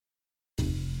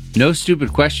No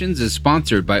Stupid Questions is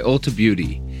sponsored by Ulta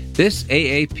Beauty. This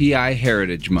AAPI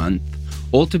Heritage Month,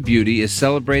 Ulta Beauty is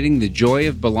celebrating the joy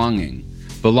of belonging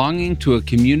to a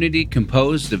community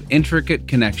composed of intricate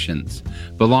connections,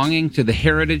 belonging to the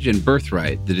heritage and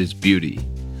birthright that is beauty.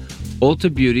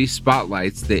 Ulta Beauty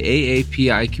spotlights the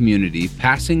AAPI community,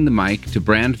 passing the mic to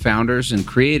brand founders and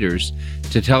creators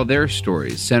to tell their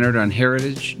stories centered on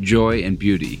heritage, joy, and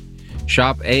beauty.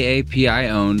 Shop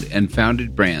AAPI-owned and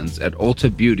founded brands at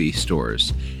Ulta Beauty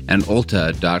stores and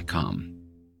ulta.com.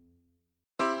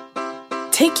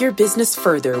 Take your business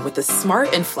further with the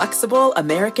smart and flexible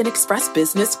American Express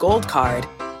Business Gold Card.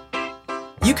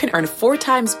 You can earn 4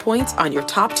 times points on your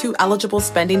top 2 eligible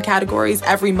spending categories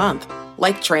every month,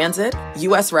 like transit,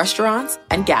 U.S. restaurants,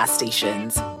 and gas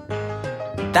stations.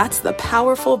 That's the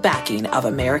powerful backing of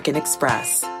American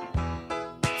Express.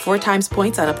 4 times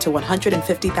points on up to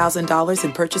 $150,000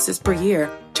 in purchases per year.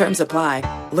 Terms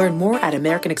apply. Learn more at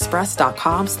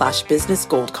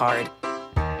americanexpress.com/businessgoldcard.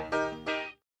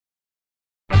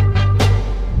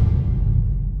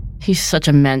 He's such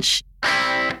a mensch.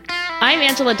 I'm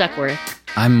Angela Duckworth.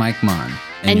 I'm Mike Mon.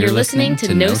 And you're listening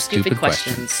to No Stupid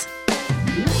Questions.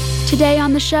 Today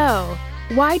on the show,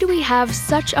 why do we have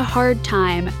such a hard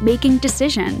time making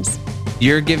decisions?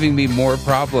 You're giving me more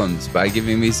problems by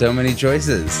giving me so many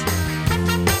choices.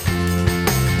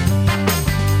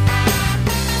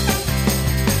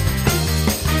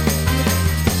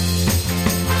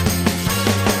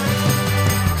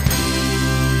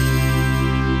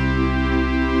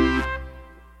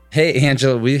 Hey,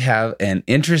 Angela, we have an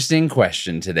interesting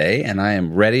question today, and I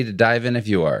am ready to dive in if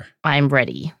you are. I'm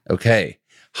ready. Okay.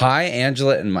 Hi,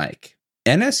 Angela and Mike.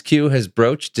 NSQ has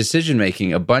broached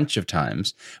decision-making a bunch of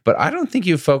times, but I don't think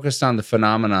you've focused on the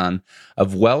phenomenon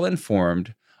of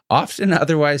well-informed, often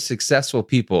otherwise successful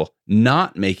people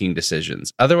not making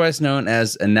decisions, otherwise known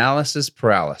as analysis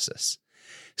paralysis.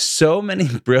 So many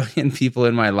brilliant people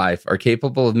in my life are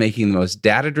capable of making the most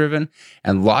data-driven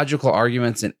and logical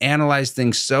arguments and analyze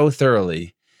things so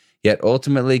thoroughly, yet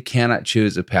ultimately cannot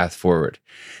choose a path forward.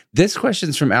 This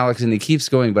question's from Alex, and he keeps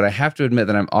going, but I have to admit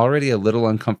that I'm already a little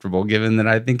uncomfortable given that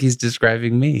I think he's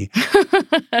describing me.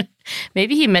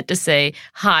 Maybe he meant to say,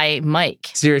 hi, Mike.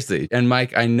 Seriously. And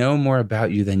Mike, I know more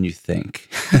about you than you think.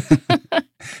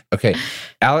 Okay.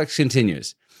 Alex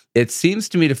continues. It seems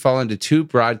to me to fall into 2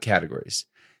 broad categories.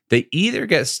 They either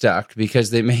get stuck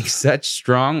because they make such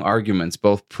strong arguments,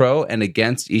 both pro and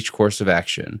against each course of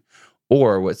action,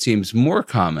 or what seems more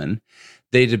common,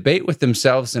 they debate with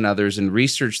themselves and others and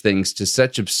research things to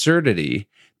such absurdity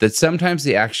that sometimes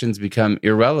the actions become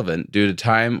irrelevant due to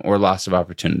time or loss of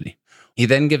opportunity. He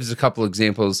then gives a couple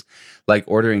examples like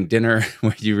ordering dinner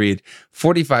where you read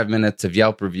 45 minutes of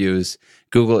Yelp reviews,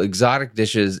 Google exotic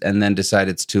dishes, and then decide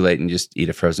it's too late and just eat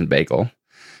a frozen bagel.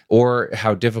 Or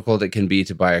how difficult it can be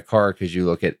to buy a car because you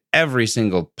look at every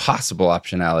single possible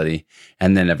optionality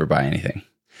and then never buy anything.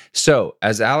 So,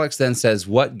 as Alex then says,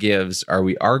 what gives? Are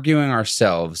we arguing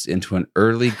ourselves into an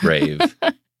early grave?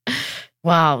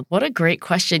 Wow, what a great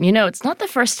question. You know, it's not the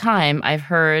first time I've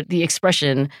heard the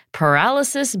expression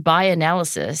paralysis by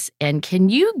analysis. And can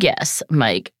you guess,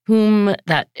 Mike, whom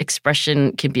that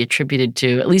expression can be attributed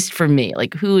to, at least for me?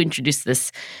 Like, who introduced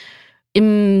this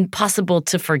impossible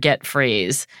to forget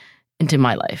phrase into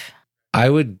my life? I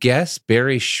would guess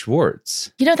Barry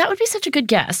Schwartz. You know, that would be such a good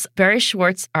guess. Barry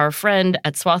Schwartz, our friend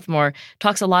at Swarthmore,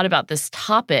 talks a lot about this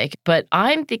topic, but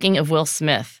I'm thinking of Will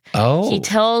Smith. Oh. He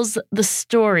tells the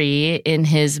story in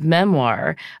his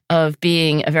memoir of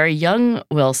being a very young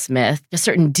Will Smith. A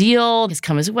certain deal has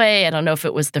come his way. I don't know if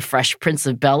it was the Fresh Prince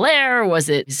of Bel-Air, or was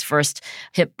it his first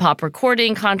hip-hop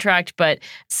recording contract, but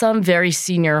some very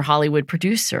senior Hollywood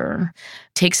producer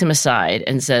takes him aside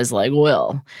and says, like,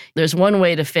 Will, there's one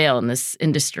way to fail in this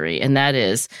industry, and that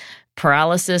is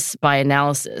paralysis by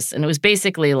analysis. And it was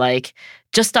basically like,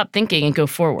 just stop thinking and go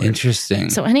forward. Interesting.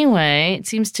 So anyway, it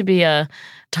seems to be a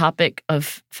topic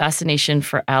of fascination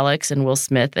for Alex and Will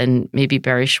Smith and maybe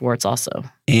Barry Schwartz also.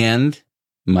 And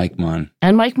Mike Mon.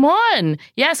 And Mike Mon.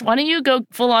 Yes, why don't you go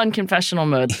full-on confessional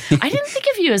mode? I didn't think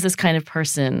of you as this kind of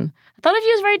person. I thought of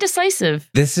you as very decisive.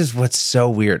 This is what's so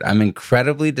weird. I'm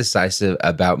incredibly decisive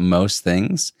about most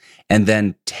things and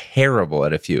then terrible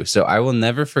at a few. So I will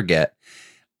never forget,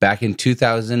 back in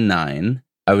 2009,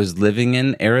 I was living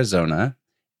in Arizona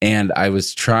and I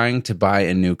was trying to buy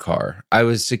a new car. I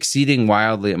was succeeding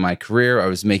wildly at my career. I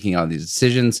was making all these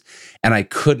decisions and I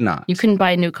could not. You couldn't buy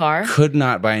a new car? Could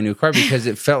not buy a new car because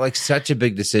it felt like such a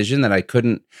big decision that I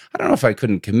don't know if I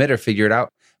couldn't commit or figure it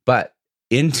out. But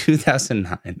in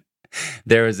 2009,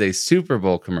 there was a Super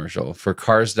Bowl commercial for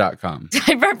Cars.com.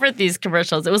 I remember these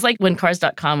commercials. It was like when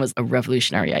Cars.com was a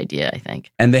revolutionary idea, I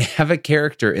think. And they have a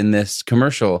character in this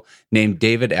commercial named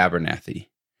David Abernathy.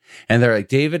 And they're like,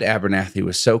 David Abernathy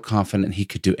was so confident he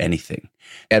could do anything.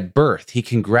 At birth, he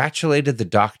congratulated the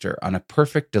doctor on a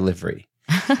perfect delivery.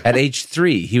 At age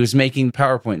 3, he was making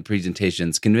PowerPoint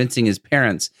presentations, convincing his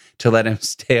parents to let him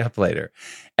stay up later.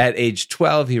 At age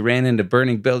 12, he ran into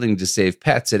burning buildings to save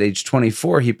pets. At age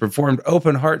 24, he performed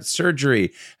open heart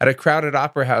surgery at a crowded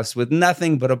opera house with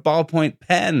nothing but a ballpoint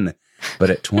pen. But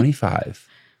at 25,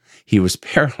 he was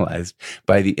paralyzed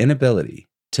by the inability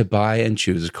to buy and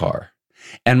choose a car.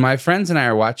 And my friends and I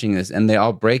are watching this, and they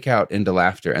all break out into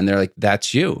laughter, and they're like,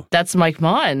 that's you. That's Mike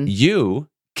Mon. You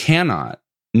cannot,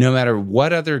 no matter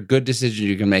what other good decisions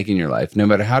you can make in your life, no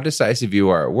matter how decisive you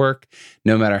are at work,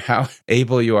 no matter how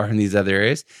able you are in these other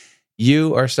areas,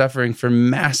 you are suffering from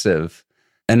massive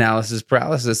analysis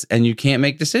paralysis, and you can't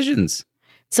make decisions.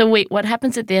 So wait, what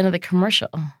happens at the end of the commercial?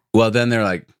 Well, then they're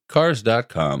like,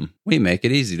 Cars.com, we make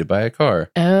it easy to buy a car.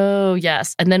 Oh,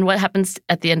 yes. And then what happens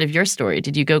at the end of your story?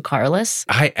 Did you go carless?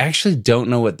 I actually don't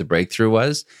know what the breakthrough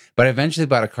was, but I eventually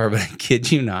bought a car, but I kid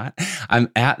you not.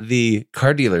 I'm at the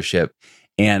car dealership,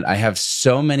 and I have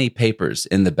so many papers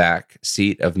in the back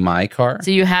seat of my car.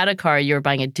 So you had a car, you were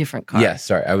buying a different car. Yeah,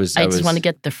 sorry. I just want to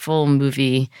get the full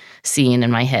movie scene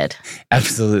in my head.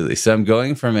 Absolutely. So I'm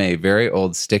going from a very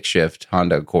old stick shift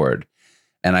Honda Accord,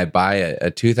 and I buy a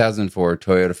 2004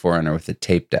 Toyota 4Runner with a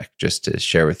tape deck just to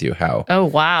share with you how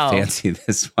fancy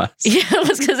this was. Yeah, it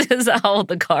was because of how old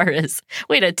the car is.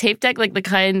 Wait, a tape deck like the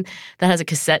kind that has a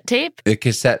cassette tape? A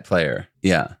cassette player,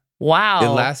 yeah. Wow.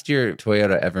 The last year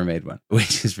Toyota ever made one,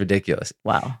 which is ridiculous.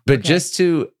 Wow. But just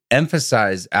to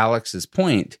emphasize Alex's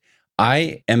point,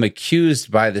 I am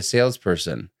accused by the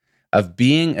salesperson of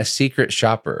being a secret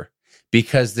shopper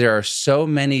because there are so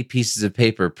many pieces of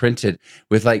paper printed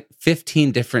with like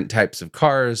 15 different types of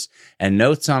cars and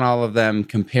notes on all of them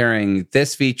comparing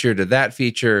this feature to that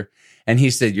feature. And he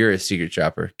said, you're a secret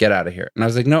shopper. Get out of here. And I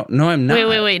was like, no, I'm not.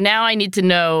 Wait. Now I need to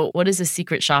know, what is a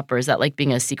secret shopper? Is that like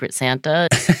being a secret Santa?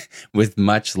 With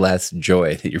much less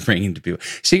joy that you're bringing to people.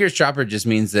 Secret shopper just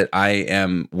means that I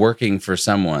am working for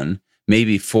someone,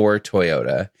 maybe for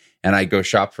Toyota, and I go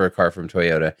shop for a car from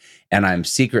Toyota, and I'm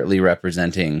secretly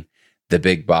representing the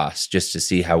big boss just to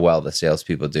see how well the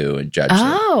salespeople do and judge them.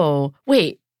 Oh,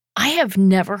 wait. I have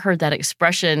never heard that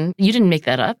expression. You didn't make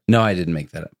that up? No, I didn't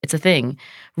make that up. It's a thing.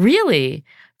 Really?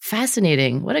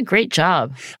 Fascinating. What a great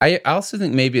job. I also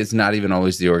think maybe it's not even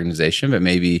always the organization, but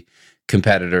maybe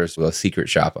competitors will secret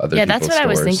shop other people's stores. Yeah, that's what I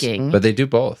was thinking. But they do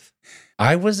both.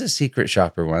 I was a secret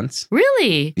shopper once.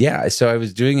 Really? Yeah. So I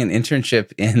was doing an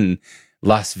internship in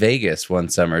Las Vegas one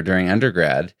summer during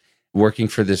undergrad, working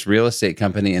for this real estate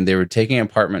company, and they were taking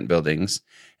apartment buildings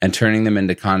and turning them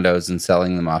into condos and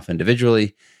selling them off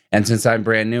individually. And since I'm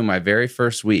brand new, my very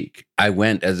first week, I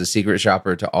went as a secret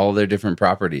shopper to all their different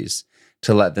properties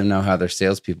to let them know how their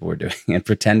salespeople were doing and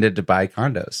pretended to buy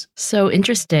condos. So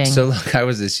interesting. So look, I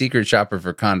was a secret shopper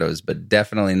for condos, but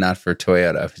definitely not for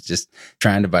Toyota. I was just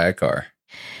trying to buy a car.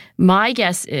 My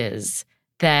guess is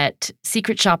that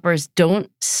secret shoppers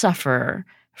don't suffer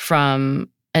from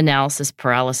analysis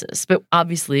paralysis, but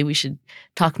obviously we should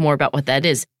talk more about what that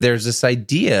is. There's this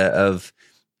idea of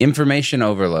information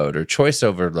overload or choice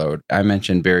overload. I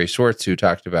mentioned Barry Schwartz, who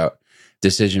talked about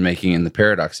decision-making and the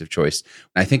paradox of choice.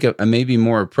 I think a maybe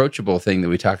more approachable thing that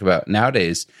we talk about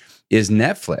nowadays is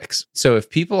Netflix. So if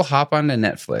people hop onto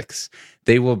Netflix,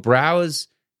 they will browse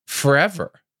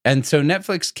forever. And so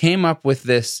Netflix came up with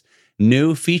this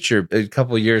new feature a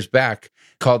couple of years back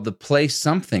called the Play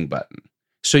Something button.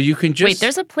 So you can just... Wait,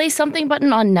 there's a Play Something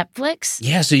button on Netflix?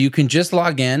 Yeah, so you can just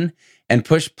log in and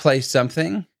push Play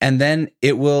Something, and then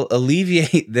it will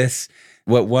alleviate this,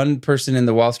 what one person in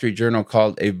the Wall Street Journal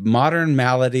called a modern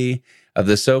malady of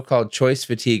the so-called choice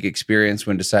fatigue experience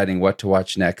when deciding what to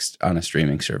watch next on a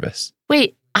streaming service.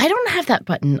 Wait, I don't have that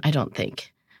button, I don't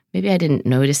think. Maybe I didn't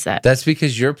notice that. That's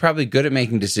because you're probably good at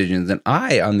making decisions, and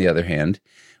I, on the other hand,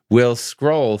 will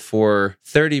scroll for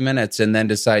 30 minutes and then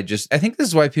decide I think this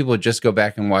is why people just go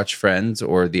back and watch Friends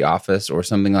or The Office or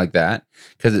something like that,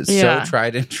 because it's so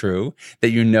tried and true that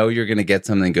you know you're going to get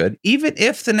something good, even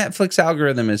if the Netflix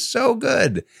algorithm is so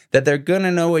good that they're going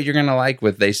to know what you're going to like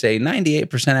with, they say,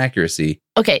 98% accuracy.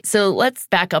 Okay, so let's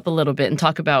back up a little bit and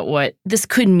talk about what this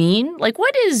could mean. Like,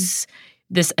 what is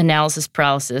this analysis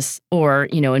paralysis, or,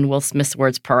 in Will Smith's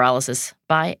words, paralysis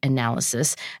by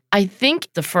analysis. I think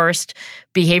the first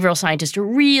behavioral scientist to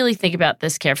really think about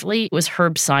this carefully was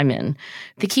Herb Simon.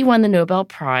 I think he won the Nobel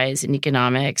Prize in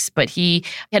economics, but he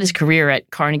had his career at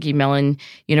Carnegie Mellon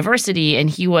University, and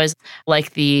he was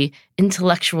like the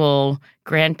intellectual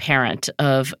grandparent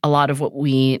of a lot of what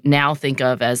we now think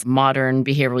of as modern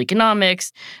behavioral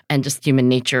economics and just human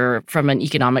nature from an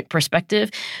economic perspective.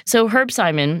 So Herb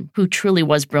Simon, who truly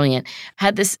was brilliant,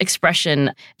 had this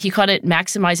expression. He called it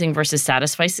maximizing versus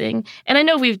satisficing. And I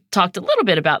know we've talked a little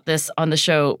bit about this on the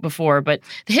show before, but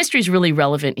the history is really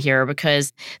relevant here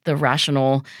because the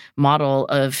rational model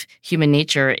of human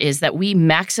nature is that we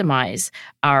maximize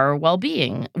our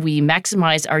well-being. We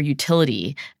maximize our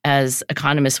utility, as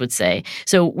economists would say.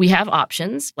 So we have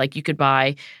options, like you could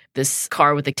buy this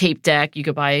car with a tape deck. You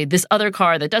could buy this other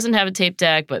car that doesn't have a tape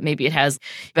deck, but maybe it has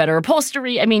better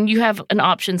upholstery. I mean, you have an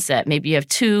option set. Maybe you have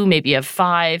 2, maybe you have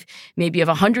 5, maybe you have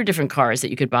 100 different cars that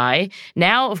you could buy.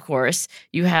 Now, of course,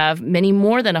 you have many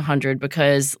more than 100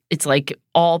 because it's like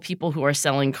all people who are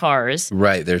selling cars.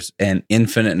 Right. There's an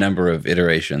infinite number of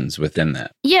iterations within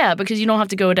that. Yeah, because you don't have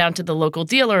to go down to the local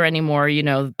dealer anymore.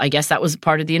 I guess that was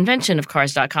part of the invention of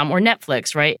Cars.com or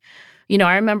Netflix, right?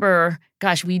 I remember,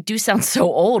 gosh, we do sound so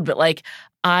old, but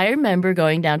I remember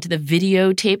going down to the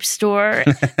videotape store.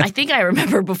 I think I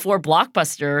remember before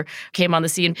Blockbuster came on the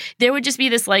scene, there would just be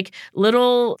this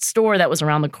little store that was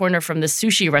around the corner from the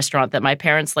sushi restaurant that my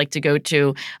parents liked to go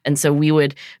to. And so we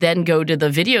would then go to the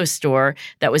video store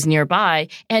that was nearby.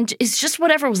 And it's just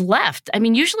whatever was left. I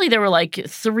mean, usually there were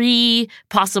 3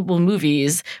 possible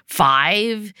movies,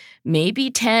 5, maybe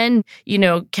 10,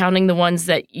 counting the ones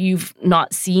that you've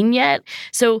not seen yet.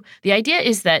 So the idea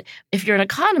is that if you're an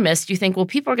economist, you think, well,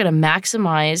 people are going to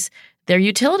maximize their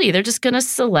utility. They're just going to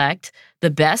select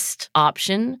the best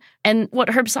option. And what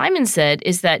Herb Simon said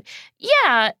is that,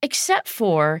 yeah, except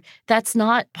for that's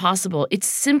not possible. It's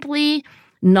simply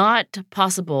not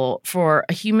possible for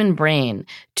a human brain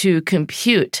to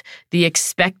compute the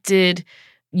expected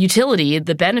utility,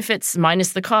 the benefits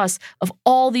minus the costs of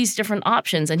all these different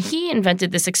options. And he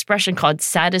invented this expression called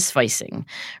satisficing,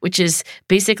 which is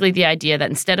basically the idea that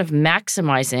instead of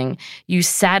maximizing, you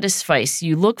satisfice.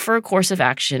 You look for a course of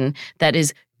action that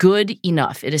is good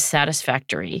enough. It is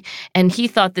satisfactory. And he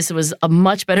thought this was a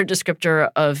much better descriptor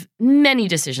of many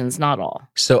decisions, not all.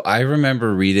 So I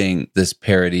remember reading this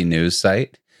parody news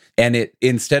site, and it,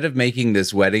 instead of making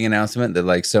this wedding announcement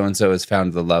that so-and-so has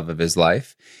found the love of his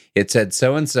life, it said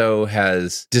so-and-so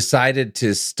has decided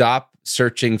to stop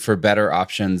searching for better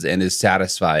options and is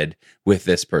satisfied with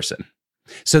this person.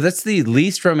 So that's the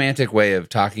least romantic way of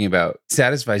talking about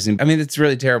satisficing. I mean, it's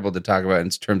really terrible to talk about in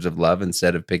terms of love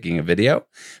instead of picking a video.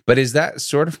 But is that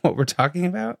sort of what we're talking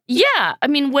about? Yeah. I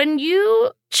mean, when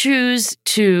you choose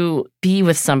to be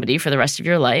with somebody for the rest of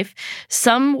your life,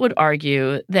 some would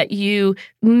argue that you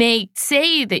may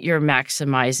say that you're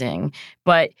maximizing,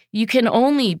 but you can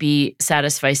only be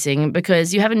satisficing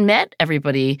because you haven't met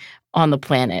everybody on the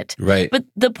planet. Right. But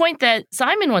the point that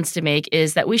Simon wants to make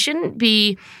is that we shouldn't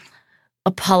be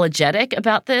apologetic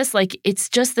about this. It's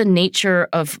just the nature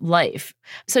of life.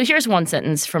 So here's one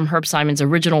sentence from Herb Simon's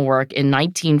original work in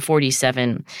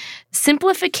 1947.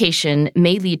 Simplification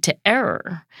may lead to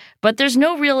error, but there's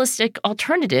no realistic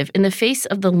alternative in the face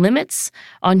of the limits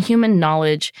on human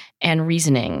knowledge and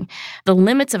reasoning. The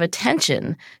limits of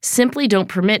attention simply don't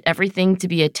permit everything to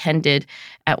be attended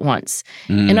at once.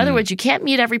 In other words, you can't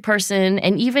meet every person.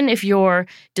 And even if you're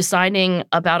deciding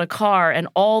about a car and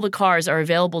all the cars are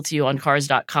available to you on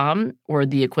Cars.com or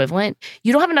the equivalent,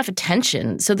 you don't have enough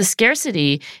attention. So the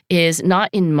scarcity is not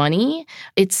in money.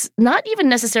 It's not even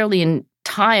necessarily in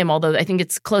time, although I think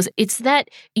it's close. It's that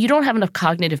you don't have enough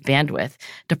cognitive bandwidth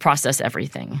to process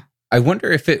everything. I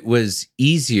wonder if it was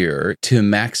easier to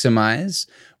maximize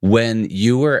when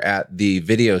you were at the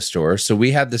video store. So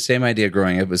we had the same idea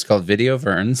growing up. It was called Video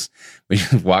Verns. We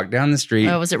walked down the street.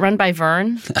 Oh, was it run by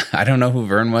Vern? I don't know who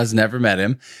Vern was, never met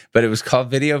him, but it was called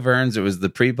Video Verns. It was the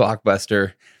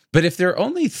pre-Blockbuster. But if there are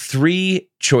only 3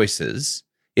 choices,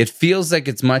 it feels like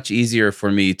it's much easier for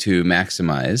me to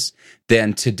maximize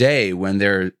than today when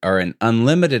there are an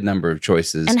unlimited number of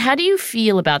choices. And how do you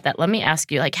feel about that? Let me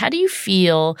ask you, how do you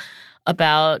feel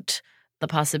about the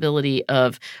possibility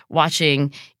of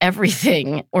watching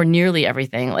everything or nearly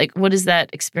everything? What is that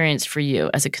experience for you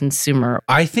as a consumer?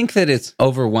 I think that it's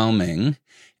overwhelming.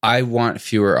 I want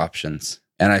fewer options.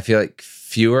 And I feel like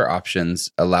fewer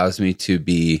options allows me to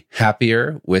be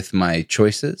happier with my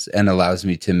choices and allows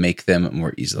me to make them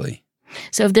more easily.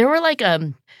 So if there were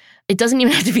it doesn't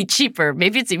even have to be cheaper.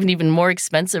 Maybe it's even more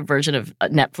expensive version of a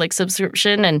Netflix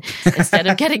subscription. And instead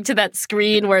of getting to that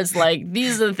screen where it's like,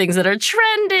 these are the things that are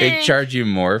trending. They charge you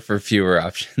more for fewer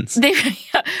options.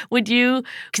 Would you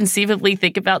conceivably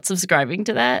think about subscribing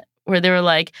to that? Where they were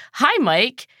like, hi,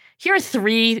 Mike, here are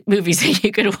 3 movies that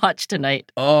you could watch tonight.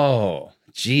 Oh,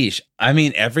 geez. I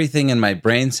mean, everything in my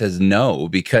brain says no,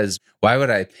 because why would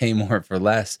I pay more for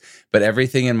less? But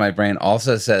everything in my brain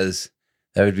also says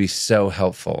that would be so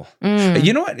helpful.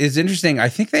 You know what is interesting? I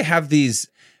think they have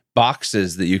these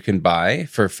boxes that you can buy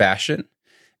for fashion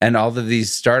and all of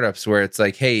these startups where it's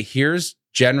like, hey, here's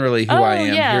generally who I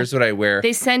am. Yeah. Here's what I wear.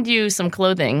 They send you some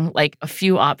clothing, like a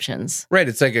few options. Right.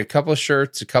 It's like a couple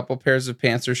shirts, a couple pairs of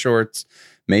pants or shorts,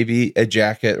 maybe a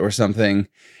jacket or something.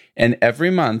 And every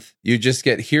month you just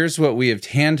get, here's what we have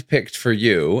handpicked for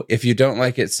you. If you don't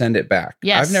like it, send it back.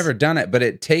 Yes. I've never done it, but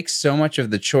it takes so much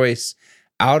of the choice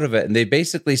out of it. And they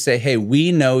basically say, hey,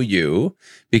 we know you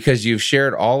because you've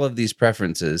shared all of these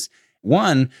preferences.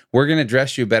 1, we're going to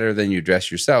dress you better than you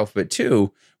dress yourself. But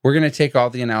 2, we're going to take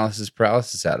all the analysis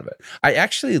paralysis out of it. I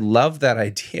actually love that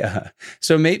idea.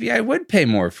 So maybe I would pay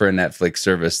more for a Netflix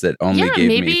service that only gave me...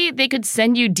 maybe they could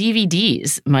send you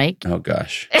DVDs, Mike. Oh,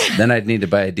 gosh. Then I'd need to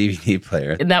buy a DVD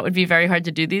player. And that would be very hard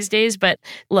to do these days. But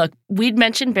look, we'd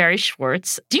mentioned Barry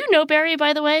Schwartz. Do you know Barry,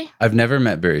 by the way? I've never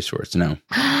met Barry Schwartz, no.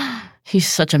 He's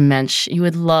such a mensch. You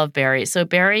would love Barry. So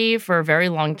Barry, for a very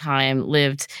long time,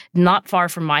 lived not far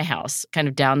from my house, kind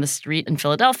of down the street in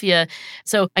Philadelphia.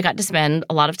 So I got to spend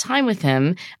a lot of time with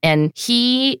him. And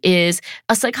he is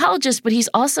a psychologist, but he's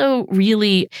also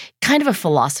really kind of a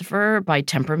philosopher by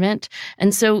temperament.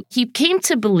 And so he came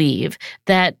to believe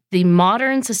that the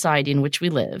modern society in which we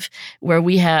live, where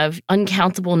we have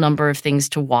uncountable number of things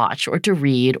to watch or to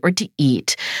read or to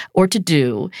eat or to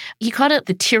do, he called it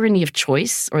the tyranny of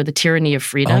choice or the tyranny of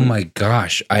freedom. Oh my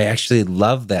gosh, I actually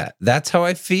love that. That's how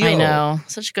I feel. I know,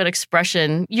 such a good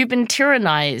expression. You've been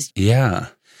tyrannized. Yeah.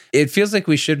 It feels like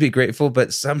we should be grateful,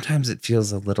 but sometimes it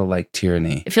feels a little like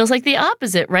tyranny. It feels like the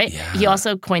opposite, right? Yeah. He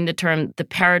also coined the term the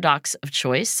paradox of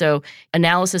choice. So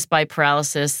analysis by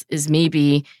paralysis is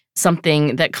maybe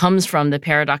something that comes from the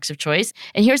paradox of choice.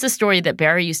 And here's a story that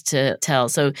Barry used to tell.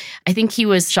 So I think he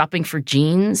was shopping for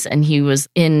jeans and he was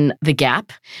in the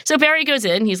Gap. So Barry goes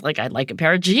in, he's like, I'd like a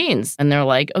pair of jeans. And they're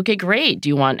like, okay, great. Do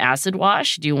you want acid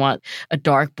wash? Do you want a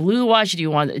dark blue wash? Do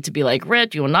you want it to be like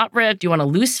ripped? Do you want not ripped? Do you want a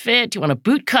loose fit? Do you want a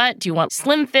boot cut? Do you want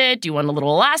slim fit? Do you want a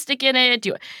little elastic in it?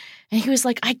 And he was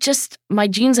like, my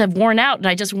jeans have worn out and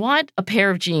I just want a pair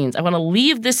of jeans. I want to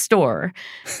leave this store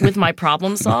with my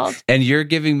problem solved. And you're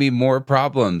giving me more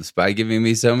problems by giving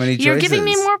me so many choices. You're giving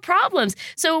me more problems.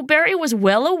 So Barry was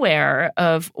well aware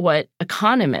of what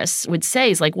economists would say.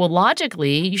 He's like, well,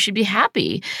 logically, you should be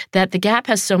happy that the Gap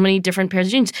has so many different pairs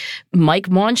of jeans. Mike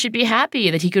Maughan should be happy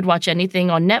that he could watch anything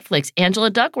on Netflix. Angela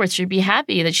Duckworth should be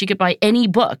happy that she could buy any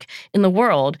book in the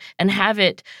world and have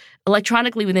it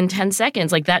electronically within 10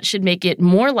 seconds. Like that should make it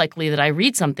more likely that I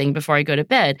read something before I go to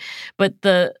bed. But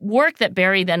the work that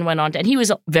Barry then went on to, and he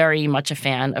was very much a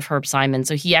fan of Herb Simon.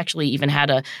 So he actually even had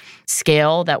a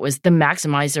scale that was the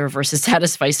maximizer versus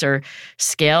satisficer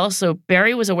scale. So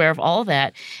Barry was aware of all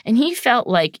that. And he felt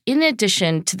like in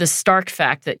addition to the stark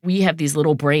fact that we have these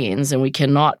little brains and we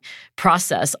cannot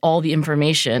process all the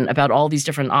information about all these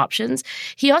different options,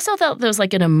 he also felt there was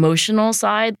like an emotional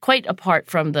side quite apart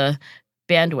from the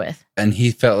bandwidth. And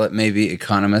he felt that maybe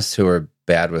economists who are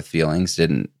bad with feelings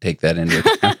didn't take that into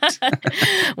account.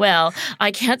 Well,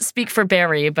 I can't speak for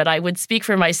Barry, but I would speak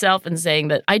for myself in saying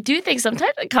that I do think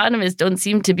sometimes economists don't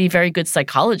seem to be very good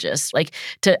psychologists. Like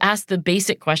to ask the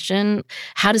basic question,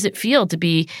 how does it feel to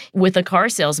be with a car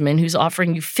salesman who's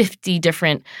offering you 50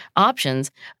 different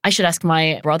options? I should ask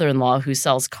my brother-in-law who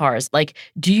sells cars, like,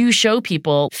 do you show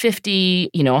people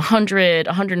 50, 100,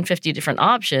 150 different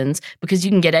options because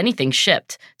you can get anything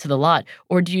shipped to the lot?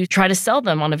 Or do you try to sell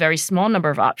them on a very small number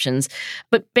of options?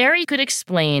 But Barry could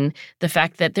explain the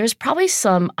fact that there's probably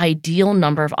some ideal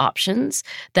number of options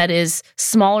that is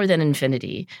smaller than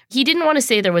infinity. He didn't want to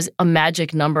say there was a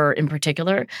magic number in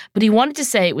particular, but he wanted to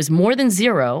say it was more than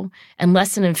 0 and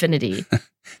less than infinity.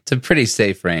 It's a pretty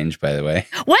safe range, by the way.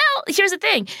 Well, here's the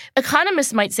thing.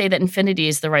 Economists might say that infinity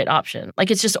is the right option.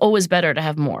 Like it's just always better to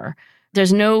have more.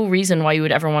 There's no reason why you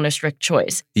would ever want a strict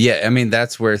choice. Yeah, I mean,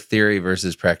 that's where theory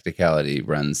versus practicality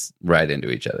runs right into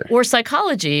each other. Or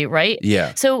psychology, right?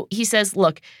 Yeah. So he says,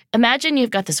 look, imagine you've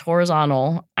got this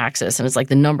horizontal axis and it's like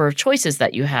the number of choices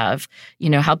that you have,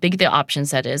 how big the option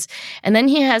set is. And then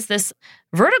he has this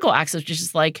vertical axis, which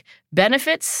is like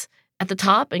benefits at the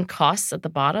top and costs at the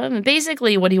bottom. And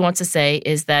basically what he wants to say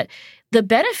is that the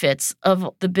benefits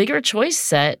of the bigger choice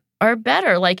set are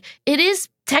better. Like it is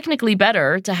technically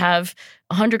better to have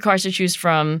 100 cars to choose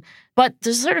from, but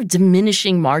there's sort of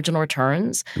diminishing marginal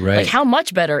returns. Right. Like, how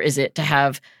much better is it to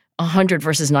have 100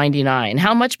 versus 99?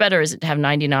 How much better is it to have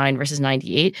 99 versus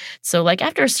 98? So like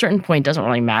after a certain point, it doesn't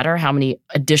really matter how many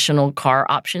additional car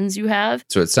options you have.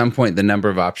 So at some point, the number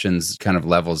of options kind of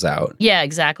levels out. Yeah,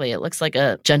 exactly. It looks like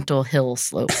a gentle hill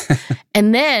slope.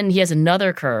 And then he has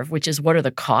another curve, which is what are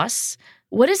the costs?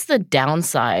 What is the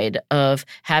downside of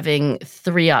having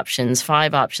 3 options,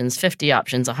 5 options, 50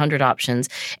 options, 100 options?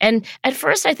 And at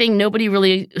first, I think nobody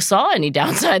really saw any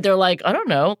downside. They're like, I don't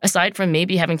know, aside from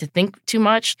maybe having to think too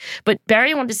much. But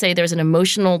Barry wanted to say there's an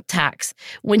emotional tax.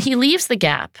 When he leaves the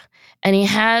Gap and he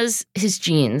has his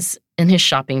jeans in his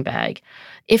shopping bag,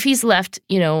 if he's left,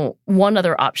 one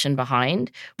other option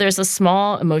behind, there's a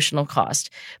small emotional cost.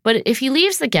 But if he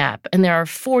leaves the Gap and there are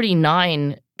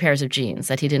 49 pairs of jeans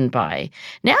that he didn't buy,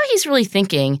 now he's really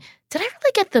thinking, did I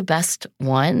really get the best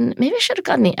one? Maybe I should have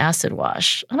gotten the acid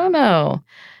wash. I don't know.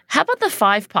 How about the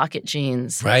 5-pocket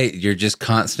jeans? Right. You're just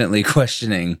constantly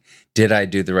questioning, did I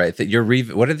do the right thing?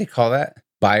 What do they call that?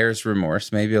 Buyer's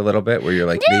remorse, maybe a little bit, where you're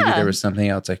like, maybe there was something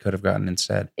else I could have gotten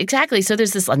instead. Exactly. So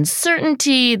there's this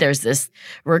uncertainty, there's this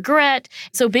regret.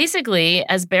 So basically,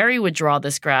 as Barry would draw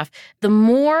this graph, the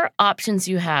more options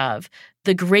you have,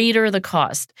 the greater the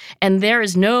cost. And there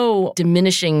is no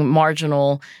diminishing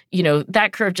marginal,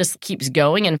 that curve just keeps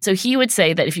going. And so he would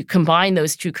say that if you combine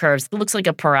those two curves, it looks like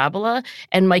a parabola.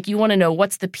 And Mike, you want to know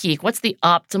what's the peak, what's the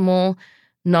optimal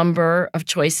number of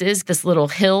choices, this little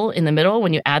hill in the middle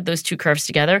when you add those two curves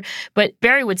together. But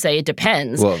Barry would say it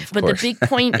depends. Well, but the big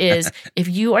point is if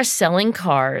you are selling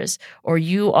cars or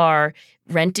you are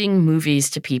renting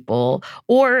movies to people,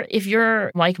 or if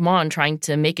you're Mike Mon trying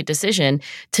to make a decision,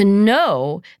 to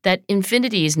know that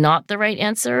infinity is not the right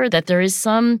answer, that there is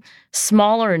some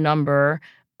smaller number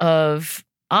of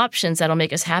options that'll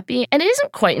make us happy. And it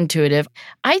isn't quite intuitive.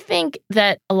 I think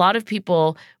that a lot of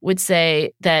people would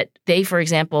say that they, for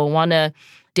example, want to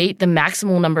date the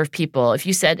maximal number of people. If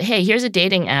you said, hey, here's a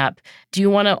dating app, do you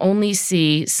want to only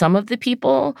see some of the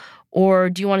people? Or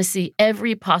do you want to see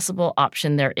every possible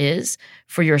option there is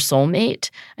for your soulmate?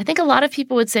 I think a lot of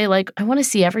people would say, like, I want to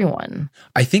see everyone.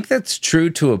 I think that's true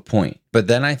to a point. But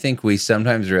then I think we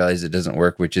sometimes realize it doesn't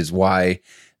work, which is why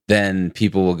then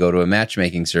people will go to a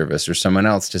matchmaking service or someone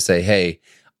else to say, hey,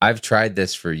 I've tried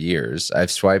this for years.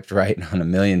 I've swiped right on 1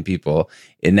 million people.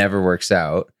 It never works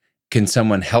out. Can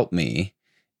someone help me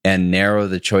and narrow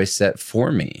the choice set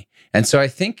for me? And so I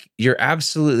think you're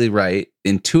absolutely right.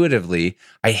 Intuitively,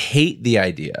 I hate the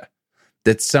idea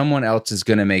that someone else is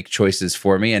going to make choices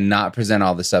for me and not present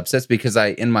all the subsets, because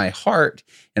I, in my heart,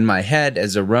 in my head,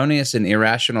 as erroneous and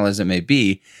irrational as it may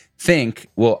be, think,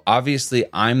 well, obviously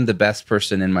I'm the best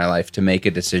person in my life to make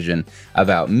a decision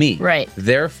about me. Right.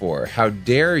 Therefore, how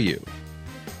dare you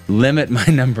limit my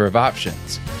number of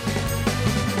options?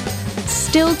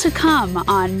 Still to come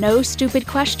on No Stupid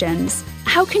Questions.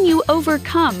 How can you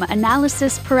overcome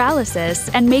analysis paralysis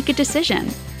and make a decision?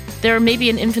 There may be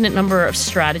an infinite number of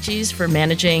strategies for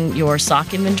managing your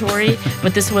sock inventory,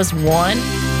 but this was one.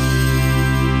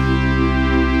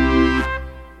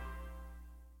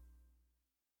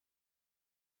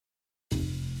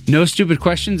 No Stupid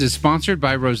Questions is sponsored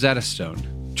by Rosetta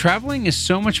Stone. Traveling is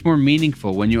so much more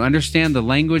meaningful when you understand the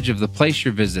language of the place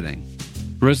you're visiting.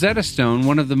 Rosetta Stone,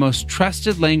 one of the most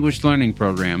trusted language learning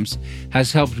programs,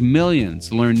 has helped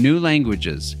millions learn new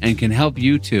languages and can help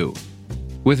you too.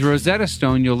 With Rosetta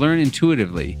Stone, you'll learn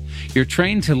intuitively. You're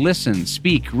trained to listen,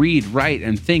 speak, read, write,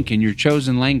 and think in your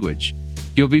chosen language.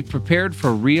 You'll be prepared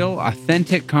for real,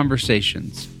 authentic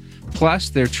conversations. Plus,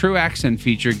 their True Accent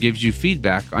feature gives you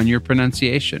feedback on your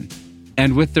pronunciation.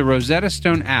 And with the Rosetta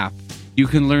Stone app, you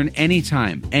can learn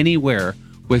anytime, anywhere,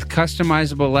 with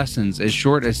customizable lessons as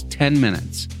short as 10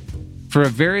 minutes. For a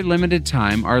very limited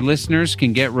time, our listeners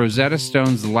can get Rosetta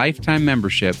Stone's lifetime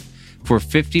membership for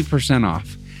 50%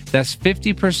 off. That's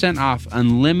 50% off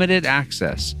unlimited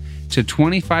access to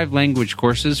 25 language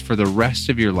courses for the rest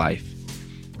of your life.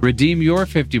 Redeem your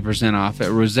 50% off at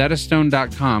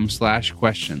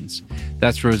rosettastone.com/questions.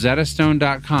 That's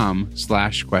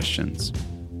rosettastone.com/questions.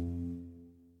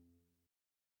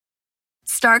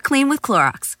 Start clean with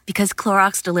Clorox, because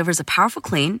Clorox delivers a powerful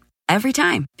clean every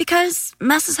time. Because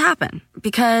messes happen.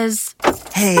 Because...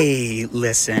 Hey,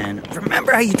 listen.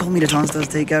 Remember how you told me to toss those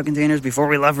takeout containers before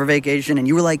we left for vacation? And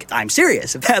you were like, I'm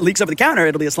serious. If that leaks over the counter,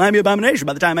 it'll be a slimy abomination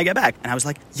by the time I get back. And I was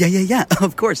like, yeah,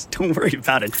 of course. Don't worry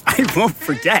about it. I won't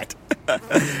forget.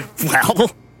 Well...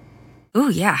 Ooh,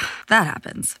 yeah, that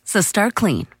happens. So start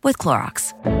clean with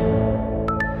Clorox.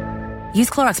 Use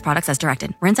Clorox products as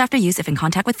directed. Rinse after use if in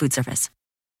contact with food surface.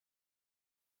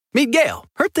 Meet Gail.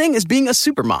 Her thing is being a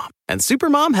supermom, and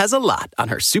supermom has a lot on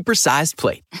her supersized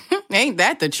plate. Ain't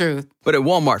that the truth? But at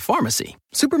Walmart Pharmacy,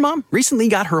 supermom recently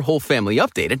got her whole family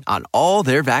updated on all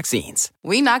their vaccines.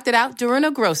 We knocked it out during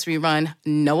a grocery run.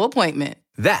 No appointment.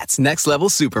 That's next level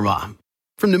supermom.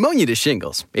 From pneumonia to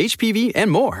shingles, HPV, and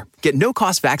more, get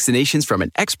no-cost vaccinations from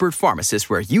an expert pharmacist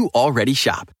where you already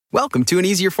shop. Welcome to an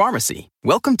easier pharmacy.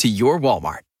 Welcome to your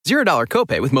Walmart. $0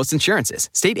 copay with most insurances.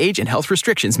 State age and health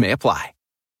restrictions may apply.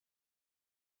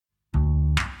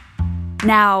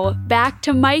 Now, back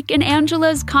to Mike and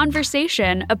Angela's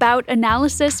conversation about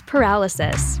analysis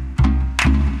paralysis.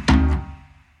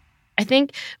 I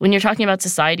think when you're talking about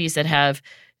societies that have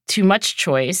too much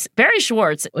choice, Barry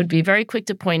Schwartz would be very quick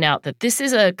to point out that this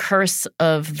is a curse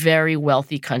of very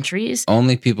wealthy countries.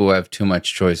 Only people who have too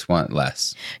much choice want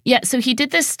less. Yeah, so he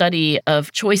did this study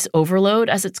of choice overload,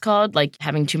 as it's called, like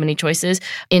having too many choices,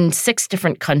 in 6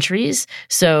 different countries.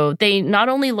 So they not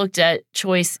only looked at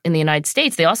choice in the United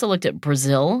States, they also looked at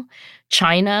Brazil,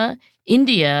 China,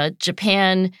 India,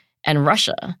 Japan, and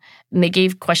Russia. And they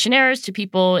gave questionnaires to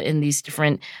people in these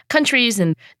different countries.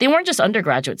 And they weren't just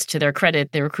undergraduates, to their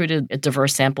credit. They recruited a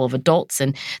diverse sample of adults.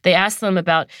 And they asked them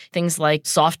about things like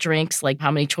soft drinks, like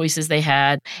how many choices they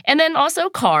had. And then also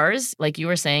cars, like you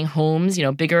were saying, homes,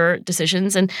 bigger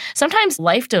decisions. And sometimes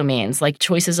life domains, like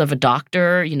choices of a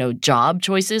doctor, job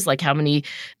choices, like how many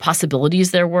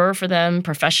possibilities there were for them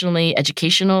professionally,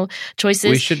 educational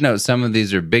choices. We should note some of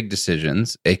these are big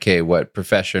decisions, aka what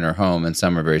profession or home, and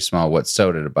some are very small, what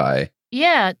soda to buy.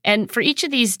 Yeah. And for each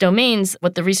of these domains,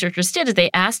 what the researchers did is they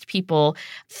asked people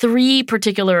 3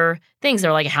 particular things.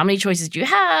 They're like, how many choices do you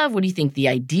have? What do you think the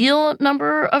ideal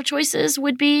number of choices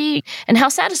would be? And how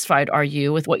satisfied are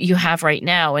you with what you have right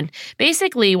now? And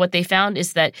basically what they found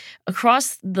is that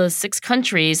across the 6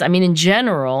 countries, in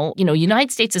general,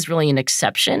 United States is really an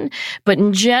exception. But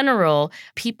in general,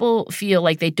 people feel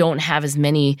like they don't have as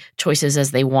many choices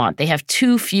as they want. They have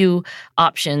too few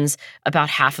options about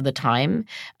half of the time.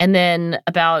 And then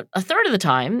about a third of the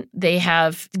time, they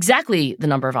have exactly the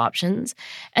number of options.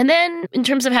 And then in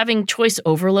terms of having choice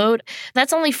overload,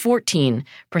 that's only 14%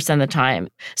 of the time.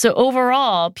 So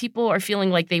overall, people are feeling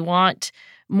like they want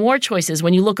more choices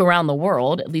when you look around the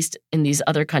world, at least in these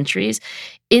other countries.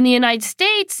 In the United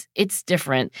States, it's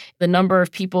different. The number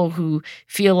of people who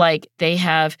feel like they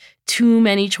have too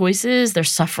many choices, they're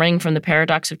suffering from the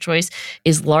paradox of choice,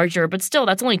 is larger, but still,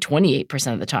 that's only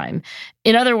 28% of the time.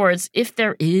 In other words, if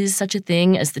there is such a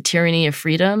thing as the tyranny of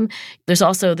freedom, there's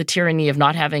also the tyranny of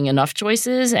not having enough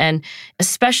choices, and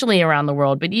especially around the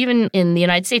world, but even in the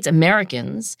United States,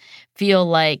 Americans feel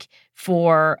like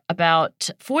for about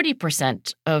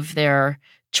 40% of their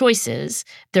choices,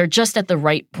 they're just at the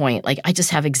right point. Like, I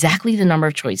just have exactly the number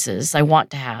of choices I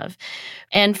want to have.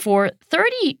 And for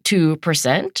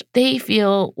 32%, they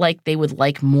feel like they would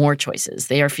like more choices.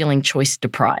 They are feeling choice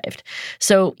deprived.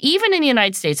 So even in the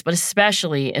United States, but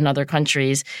especially in other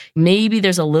countries, maybe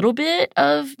there's a little bit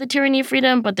of the tyranny of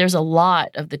freedom, but there's a lot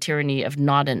of the tyranny of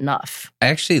not enough. I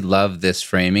actually love this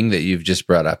framing that you've just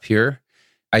brought up here.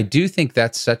 I do think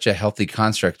that's such a healthy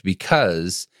construct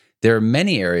because there are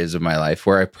many areas of my life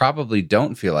where I probably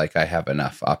don't feel like I have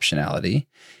enough optionality.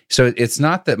 So it's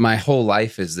not that my whole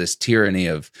life is this tyranny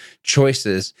of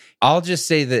choices. I'll just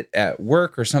say that at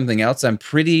work or something else, I'm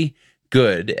pretty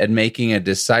good at making a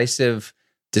decisive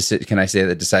decision. Can I say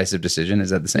that decisive decision?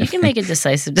 Is that the same? You can make a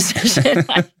decisive decision.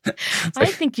 I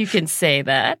think you can say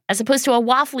that, as opposed to a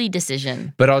waffly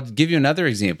decision. But I'll give you another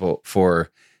example for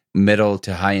middle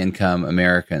to high income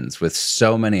Americans with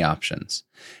so many options.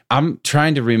 I'm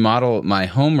trying to remodel my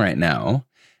home right now.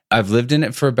 I've lived in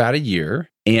it for about a year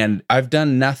and I've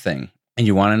done nothing. And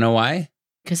you want to know why?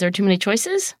 Because there are too many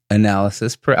choices?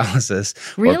 Analysis paralysis.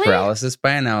 Really? Or paralysis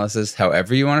by analysis,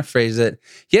 however you want to phrase it.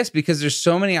 Yes, because there's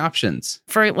so many options.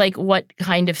 For like what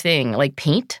kind of thing? Like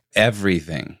paint?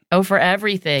 Everything. Oh, for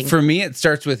everything. For me, it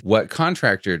starts with what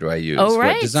contractor do I use? Oh,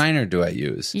 right. What designer do I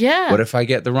use? Yeah. What if I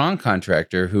get the wrong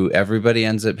contractor who everybody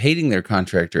ends up hating their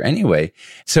contractor anyway?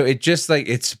 So it just like,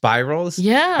 it spirals.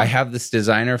 Yeah. I have this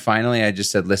designer. Finally, I just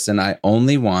said, listen, I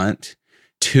only want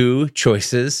 2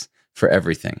 choices for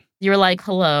everything. You're like,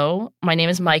 hello, my name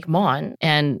is Mike Maughan,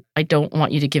 and I don't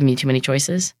want you to give me too many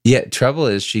choices. Yeah, trouble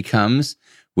is she comes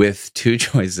with 2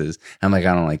 choices. I'm like,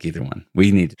 I don't like either one.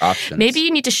 We need options. Maybe you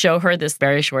need to show her this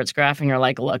Barry Schwartz graph, and you're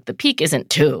like, look, the peak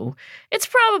isn't 2. It's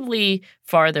probably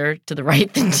farther to the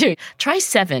right than 2. Try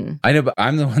 7. I know, but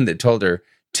I'm the one that told her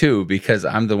Two, because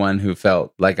I'm the one who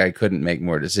felt like I couldn't make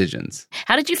more decisions.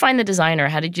 How did you find the designer?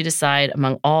 How did you decide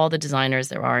among all the designers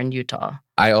there are in Utah?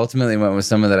 I ultimately went with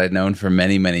someone that I'd known for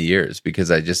many, many years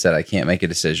because I just said I can't make a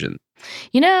decision.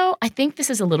 You know, I think this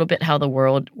is a little bit how the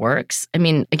world works. I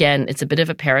mean, again, it's a bit of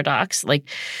a paradox. Like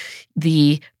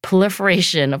the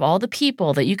proliferation of all the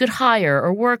people that you could hire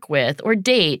or work with or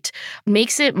date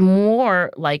makes it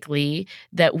more likely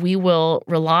that we will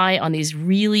rely on these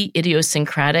really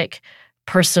idiosyncratic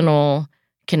personal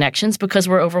connections because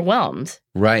we're overwhelmed.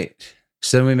 Right.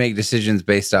 So then we make decisions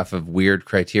based off of weird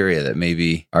criteria that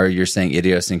maybe are, you're saying,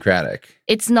 idiosyncratic.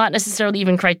 It's not necessarily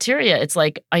even criteria. It's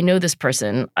like, I know this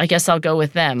person. I guess I'll go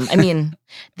with them. I mean,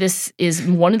 this is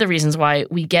one of the reasons why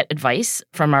we get advice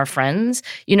from our friends.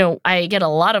 You know, I get a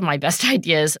lot of my best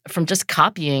ideas from just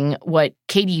copying what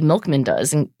Katie Milkman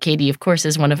does. And Katie, of course,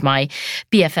 is one of my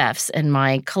BFFs and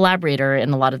my collaborator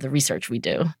in a lot of the research we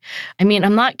do. I mean,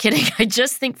 I'm not kidding. I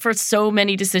just think for so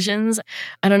many decisions,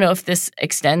 I don't know if this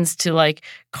extends to like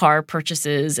car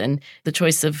purchases and the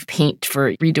choice of paint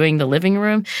for redoing the living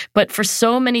room, but for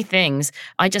so many things,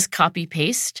 I just copy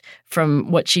paste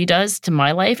from what she does to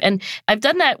my life. And I've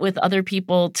done that with other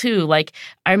people too. Like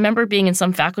I remember being in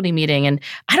some faculty meeting and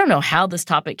I don't know how this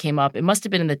topic came up. It must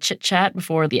have been in the chit chat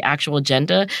before the actual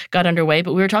agenda got underway,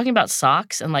 but we were talking about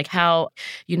socks and like how,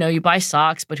 you know, you buy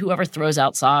socks, but whoever throws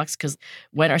out socks, because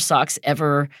when are socks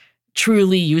ever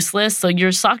truly useless? So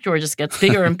your sock drawer just gets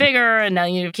bigger and bigger, and now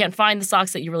you can't find the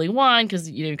socks that you really want because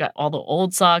you've got all the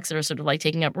old socks that are sort of like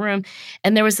taking up room.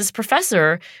 And there was this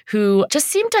professor who just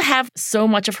seemed to have so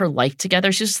much of her life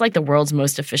together. She's just like the world's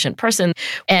most efficient person.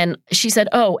 And she said,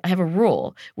 oh, I have a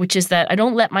rule, which is that I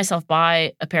don't let myself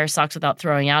buy a pair of socks without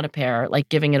throwing out a pair, like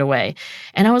giving it away.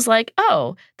 And I was like,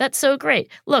 oh, that's so great.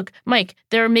 Look, Mike,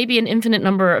 there may be an infinite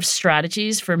number of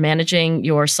strategies for managing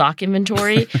your sock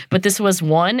inventory, but this was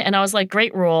one. And I was like,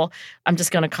 great rule. I'm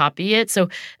just going to copy it. So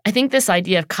I think this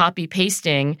idea of copy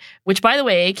pasting, which by the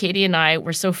way, Katie and I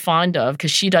were so fond of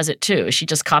because she does it too. She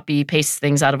just copy pastes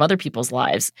things out of other people's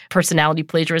lives. Personality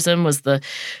plagiarism was the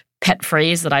pet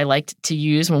phrase that I liked to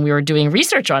use when we were doing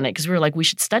research on it because we were like, we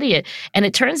should study it. And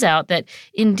it turns out that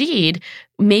indeed,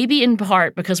 maybe in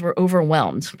part because we're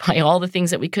overwhelmed by all the things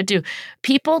that we could do,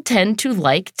 people tend to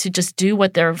like to just do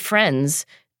what their friends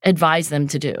advise them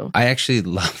to do. I actually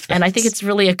love that. And I think it's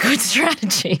really a good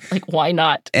strategy. Like, why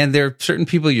not? And there are certain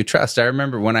people you trust. I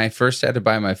remember when I first had to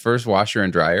buy my first washer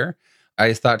and dryer,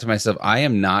 I thought to myself, I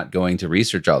am not going to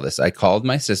research all this. I called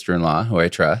my sister-in-law, who I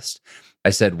trust.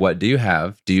 I said, what do you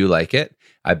have? Do you like it?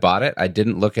 I bought it. I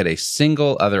didn't look at a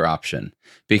single other option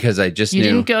because I just knew. You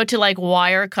didn't go to like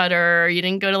Wirecutter. You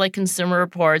didn't go to like Consumer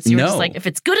Reports. You were just like, if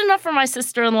it's good enough for my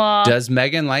sister-in-law. Does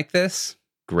Megan like this?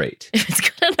 Great. If it's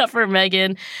good enough for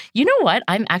Megan. You know what?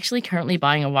 I'm actually currently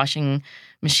buying a washing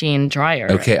machine dryer.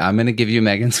 Okay, I'm going to give you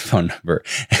Megan's phone number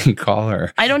and call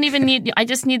her. I don't even need, I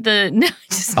just need the. No,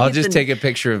 I'll just take a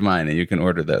picture of mine and you can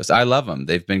order those. I love them.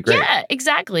 They've been great. Yeah,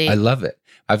 exactly. I love it.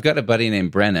 I've got a buddy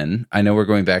named Brennan. I know we're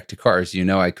going back to cars. You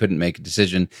know, I couldn't make a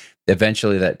decision.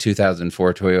 Eventually, that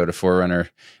 2004 Toyota 4Runner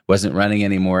wasn't running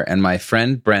anymore. And my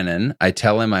friend Brennan, I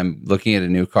tell him I'm looking at a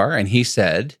new car and he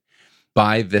said,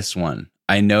 buy this one.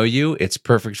 I know you. It's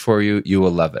perfect for you. You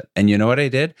will love it. And you know what I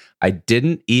did? I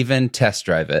didn't even test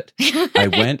drive it. I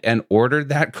went and ordered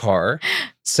that car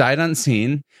sight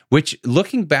unseen, which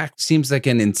looking back seems like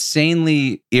an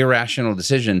insanely irrational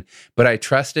decision. But I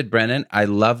trusted Brennan. I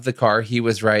love the car. He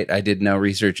was right. I did no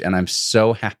research and I'm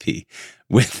so happy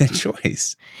with the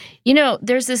choice. You know,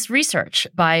 there's this research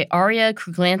by Arya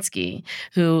Kruglanski,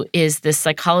 who is this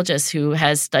psychologist who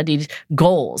has studied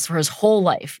goals for his whole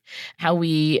life, how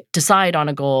we decide on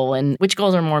a goal and which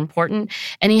goals are more important.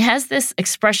 And he has this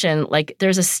expression, like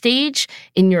there's a stage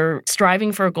in your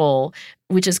striving for a goal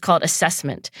which is called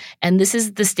assessment. And this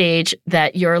is the stage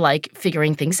that you're like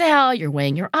figuring things out, you're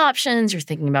weighing your options, you're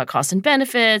thinking about costs and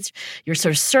benefits, you're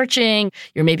sort of searching,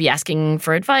 you're maybe asking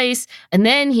for advice. And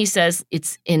then he says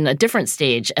it's in a different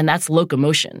stage, and that's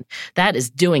locomotion. That is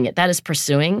doing it. That is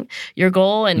pursuing your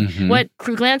goal. And what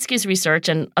Kruglanski's research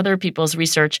and other people's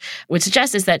research would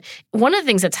suggest is that one of the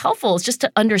things that's helpful is just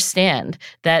to understand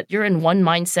that you're in one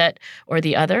mindset or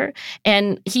the other.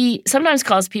 And he sometimes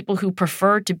calls people who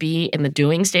prefer to be in the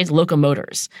doing stage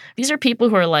locomotors. These are people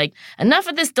who are like, enough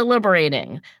of this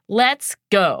deliberating. Let's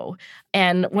go.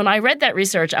 And when I read that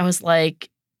research, I was like,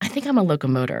 I think I'm a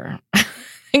locomotor. I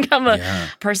think I'm a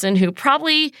person who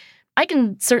probably, I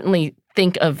can certainly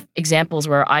think of examples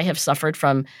where I have suffered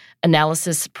from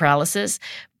analysis paralysis,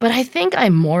 but I think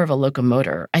I'm more of a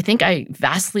locomotor. I think I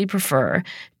vastly prefer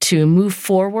to move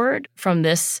forward from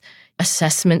this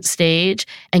assessment stage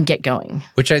and get going.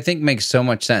 Which I think makes so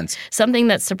much sense. Something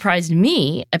that surprised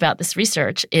me about this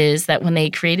research is that when they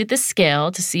created this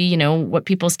scale to see, what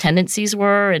people's tendencies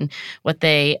were and what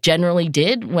they generally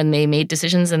did when they made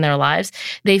decisions in their lives,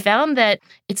 they found that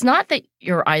it's not that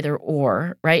you're either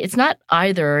or, right? It's not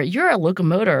either you're a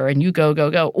locomotor and you go,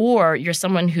 go, go, or you're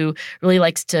someone who really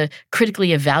likes to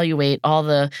critically evaluate all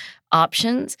the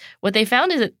options. What they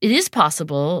found is that it is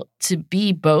possible to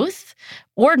be both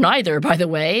or neither, by the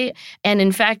way. And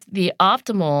in fact, the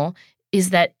optimal is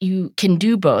that you can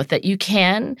do both, that you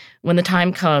can, when the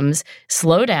time comes,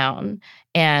 slow down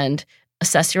and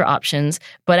assess your options.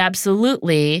 But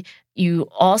absolutely, you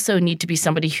also need to be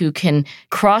somebody who can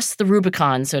cross the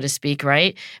Rubicon, so to speak,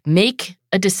 right? Make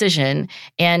a decision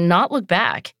and not look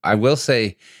back. I will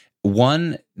say,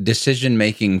 one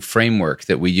decision-making framework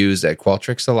that we use at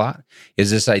Qualtrics a lot is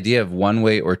this idea of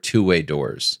one-way or two-way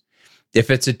doors.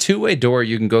 If it's a two-way door,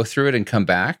 you can go through it and come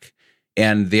back.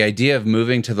 And the idea of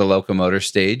moving to the locomotor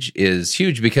stage is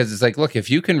huge because it's like, look, if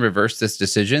you can reverse this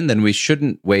decision, then we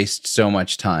shouldn't waste so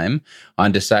much time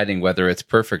on deciding whether it's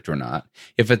perfect or not.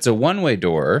 If it's a one-way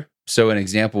door, so an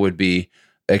example would be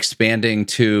expanding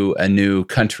to a new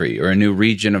country or a new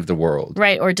region of the world.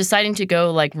 Right, or deciding to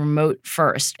go remote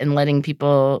first and letting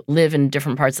people live in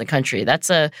different parts of the country. That's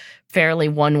a fairly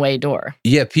one-way door.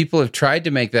 Yeah, people have tried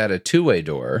to make that a two-way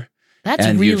door. That's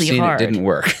and really you've seen hard. It didn't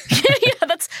work. Yeah,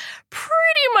 that's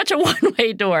pretty much a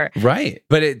one-way door. Right.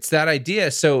 But it's that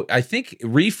idea. So I think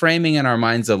reframing in our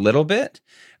minds a little bit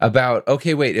about,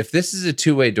 okay, wait, if this is a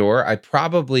two-way door, I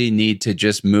probably need to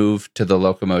just move to the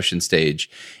locomotion stage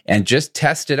and just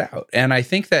test it out. And I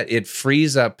think that it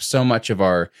frees up so much of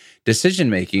our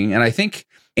decision-making. And I think,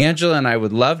 Angela and I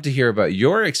would love to hear about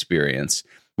your experience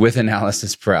with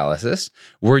analysis paralysis.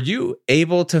 Were you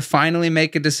able to finally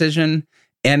make a decision?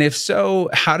 And if so,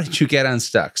 how did you get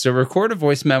unstuck? So record a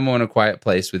voice memo in a quiet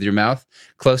place with your mouth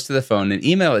close to the phone and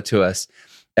email it to us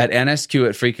at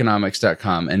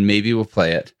nsq@freakonomics.com, and maybe we'll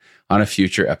play it on a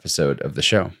future episode of the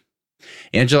show.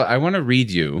 Angela, I want to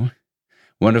read you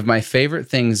one of my favorite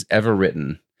things ever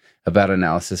written about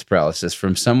analysis paralysis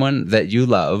from someone that you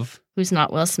love. Who's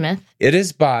not Will Smith? It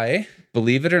is by,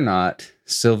 believe it or not,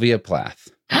 Sylvia Plath.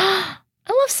 I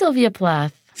love Sylvia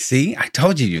Plath. See, I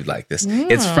told you you'd like this. Yeah.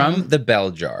 It's from The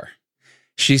Bell Jar.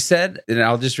 She said, and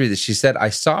I'll just read this. She said, I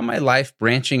saw my life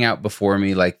branching out before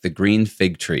me like the green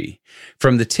fig tree.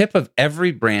 From the tip of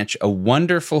every branch, a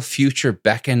wonderful future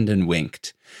beckoned and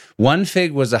winked. One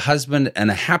fig was a husband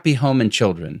and a happy home and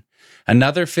children.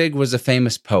 Another fig was a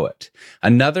famous poet.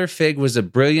 Another fig was a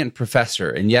brilliant professor,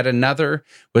 and yet another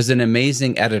was an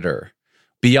amazing editor.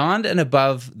 Beyond and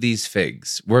above these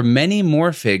figs were many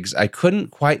more figs I couldn't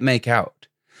quite make out.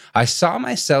 I saw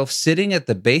myself sitting at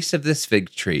the base of this fig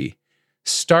tree,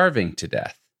 starving to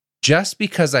death, just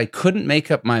because I couldn't make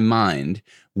up my mind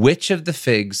which of the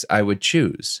figs I would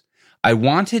choose. I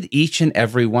wanted each and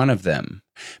every one of them,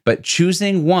 but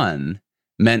choosing one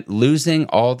meant losing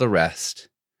all the rest.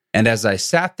 And as I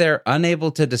sat there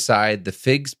unable to decide, the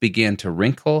figs began to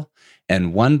wrinkle,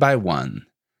 and one by one,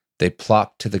 they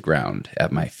plopped to the ground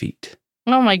at my feet.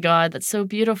 Oh my God, that's so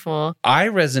beautiful. I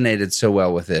resonated so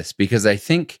well with this because I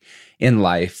think in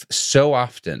life so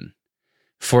often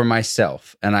for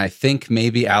myself, and I think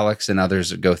maybe Alex and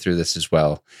others go through this as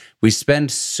well, we spend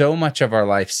so much of our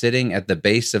life sitting at the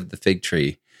base of the fig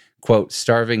tree, quote,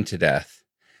 starving to death,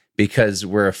 because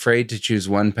we're afraid to choose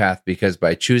one path because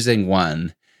by choosing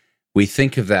one, we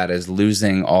think of that as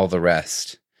losing all the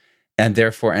rest and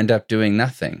therefore end up doing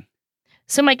nothing.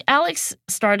 So, Mike, Alex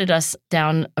started us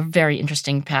down a very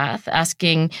interesting path,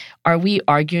 asking, are we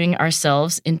arguing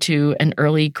ourselves into an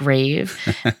early grave?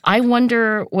 I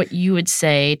wonder what you would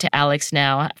say to Alex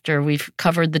now after we've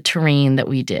covered the terrain that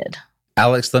we did.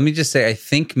 Alex, let me just say, I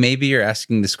think maybe you're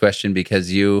asking this question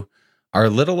because you are a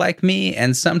little like me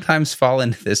and sometimes fall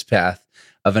into this path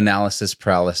of analysis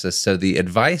paralysis. So the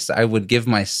advice I would give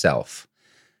myself,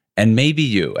 and maybe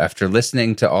you, after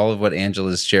listening to all of what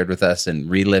Angela has shared with us and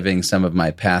reliving some of my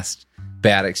past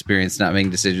bad experience not making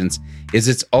decisions, is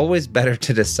it's always better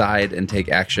to decide and take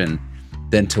action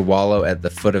than to wallow at the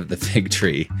foot of the fig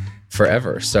tree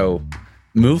forever. So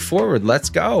move forward. Let's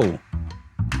go.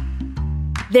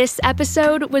 This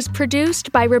episode was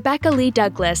produced by Rebecca Lee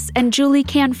Douglas and Julie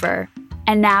Canfer.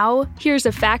 And now, here's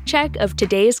a fact check of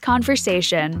today's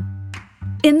conversation.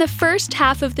 In the first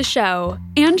half of the show,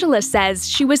 Angela says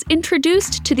she was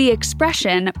introduced to the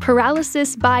expression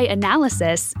paralysis by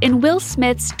analysis in Will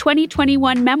Smith's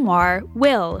 2021 memoir,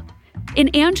 Will. In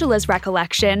Angela's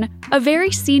recollection, a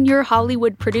very senior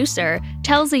Hollywood producer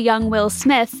tells a young Will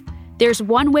Smith, There's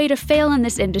one way to fail in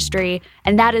this industry,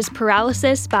 and that is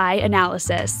paralysis by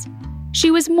analysis. She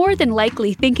was more than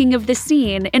likely thinking of the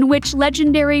scene in which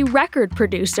legendary record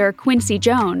producer Quincy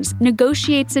Jones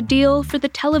negotiates a deal for the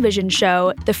television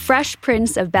show The Fresh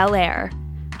Prince of Bel-Air.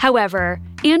 However,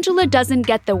 Angela doesn't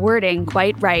get the wording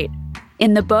quite right.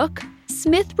 In the book,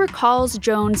 Smith recalls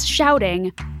Jones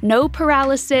shouting, "No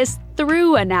paralysis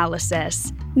through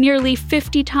analysis," nearly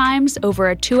 50 times over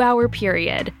a 2-hour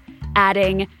period,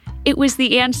 adding, "It was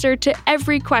the answer to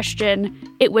every question.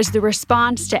 It was the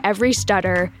response to every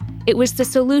stutter. It was the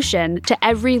solution to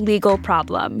every legal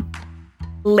problem."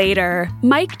 Later,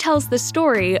 Mike tells the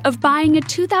story of buying a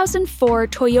 2004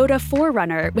 Toyota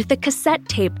 4Runner with a cassette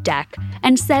tape deck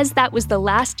and says that was the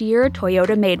last year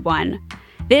Toyota made one.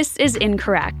 This is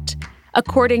incorrect.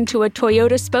 According to a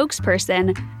Toyota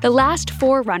spokesperson, the last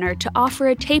 4Runner to offer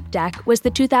a tape deck was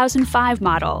the 2005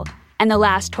 model, and the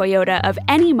last Toyota of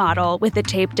any model with a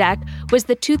tape deck was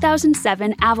the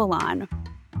 2007 Avalon.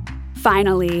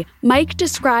 Finally, Mike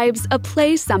describes a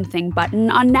Play Something button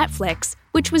on Netflix,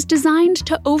 which was designed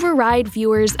to override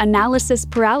viewers' analysis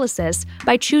paralysis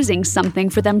by choosing something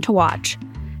for them to watch.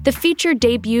 The feature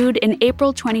debuted in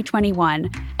April 2021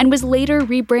 and was later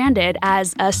rebranded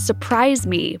as a Surprise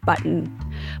Me button.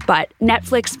 But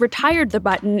Netflix retired the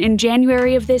button in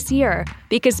January of this year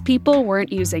because people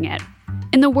weren't using it.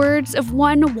 In the words of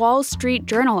one Wall Street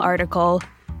Journal article,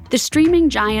 the streaming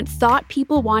giant thought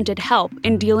people wanted help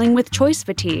in dealing with choice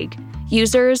fatigue.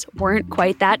 Users weren't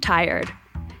quite that tired.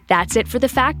 That's it for the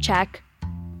fact check.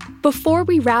 Before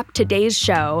we wrap today's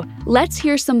show, let's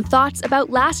hear some thoughts about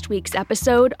last week's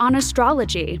episode on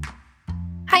astrology.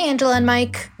 Hi, Angela and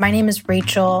Mike. My name is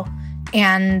Rachel,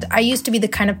 and I used to be the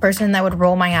kind of person that would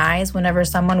roll my eyes whenever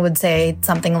someone would say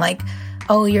something like,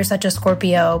 "Oh, you're such a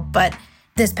Scorpio," but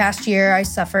this past year, I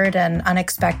suffered an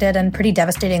unexpected and pretty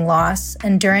devastating loss,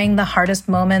 and during the hardest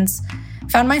moments,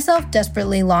 found myself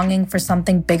desperately longing for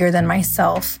something bigger than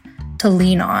myself to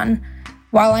lean on.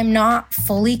 While I'm not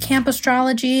fully camp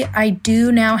astrology, I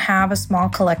do now have a small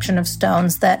collection of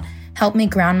stones that help me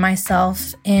ground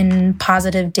myself in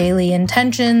positive daily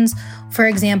intentions. For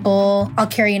example, I'll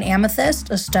carry an amethyst,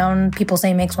 a stone people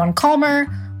say makes one calmer,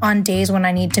 on days when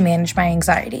I need to manage my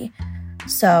anxiety.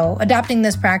 So adopting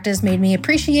this practice made me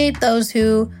appreciate those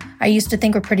who I used to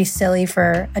think were pretty silly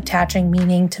for attaching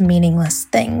meaning to meaningless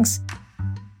things.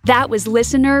 That was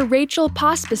listener Rachel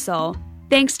Pospisil.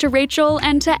 Thanks to Rachel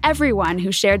and to everyone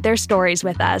who shared their stories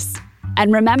with us.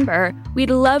 And remember, we'd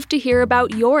love to hear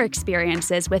about your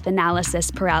experiences with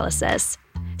analysis paralysis.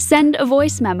 Send a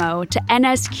voice memo to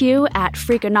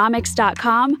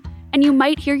nsq@freakonomics.com and you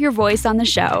might hear your voice on the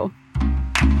show.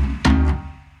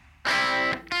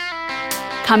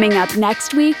 Coming up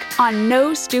next week on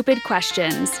No Stupid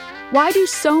Questions, why do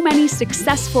so many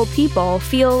successful people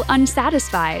feel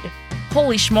unsatisfied?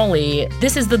 Holy schmoly,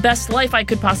 this is the best life I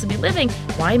could possibly be living.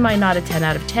 Why am I not a 10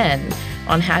 out of 10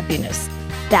 on happiness?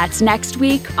 That's next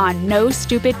week on No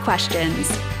Stupid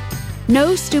Questions.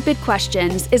 No Stupid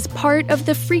Questions is part of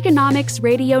the Freakonomics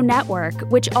Radio Network,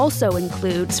 which also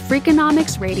includes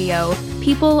Freakonomics Radio,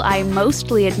 People I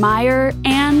Mostly Admire,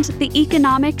 and The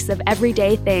Economics of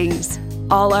Everyday Things.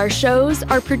 All our shows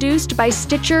are produced by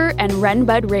Stitcher and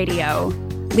Renbud Radio.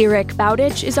 Lyric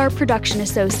Bowditch is our production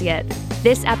associate.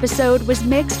 This episode was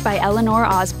mixed by Eleanor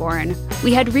Osborne.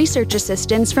 We had research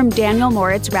assistance from Daniel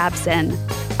Moritz-Rabson.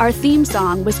 Our theme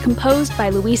song was composed by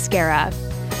Luis Guerra.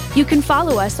 You can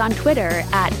follow us on Twitter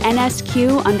at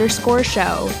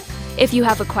 @NSQ_show. If you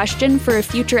have a question for a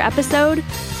future episode,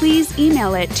 please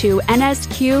email it to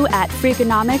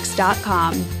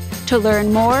nsq@freakonomics.com. To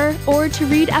learn more or to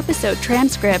read episode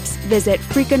transcripts, visit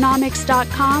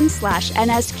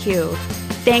freakonomics.com/NSQ.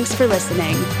 Thanks for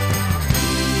listening.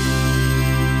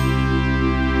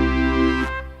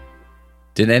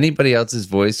 Did anybody else's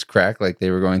voice crack like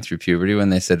they were going through puberty when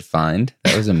they said find?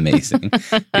 That was amazing.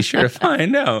 Be sure to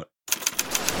find out.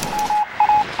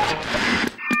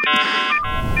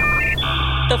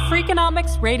 The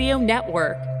Freakonomics Radio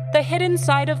Network, the hidden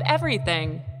side of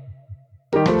everything.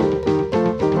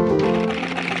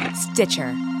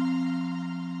 Stitcher.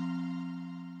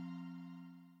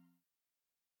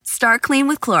 Start clean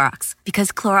with Clorox,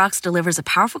 because Clorox delivers a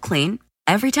powerful clean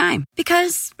every time.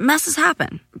 Because messes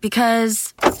happen.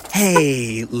 Because...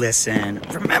 Hey, listen.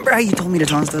 Remember how you told me to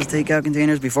toss those takeout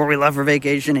containers before we left for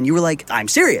vacation? And you were like, I'm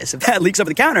serious. If that leaks over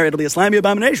the counter, it'll be a slimy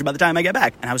abomination by the time I get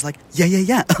back. And I was like,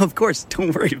 yeah, of course.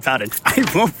 Don't worry about it. I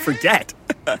won't forget.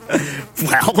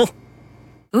 Well...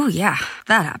 Ooh, yeah,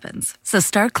 that happens. So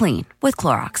start clean with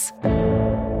Clorox.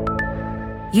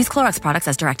 Use Clorox products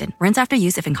as directed. Rinse after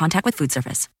use if in contact with food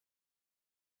surface.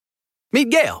 Meet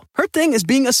Gail. Her thing is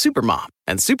being a supermom,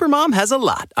 and supermom has a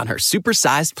lot on her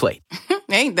supersized plate.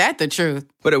 Ain't that the truth?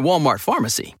 But at Walmart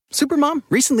Pharmacy, supermom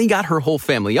recently got her whole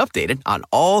family updated on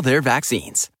all their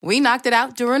vaccines. We knocked it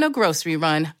out during a grocery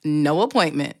run. No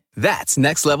appointment. That's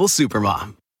next level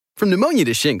supermom. From pneumonia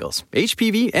to shingles,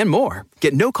 HPV, and more,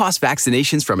 get no-cost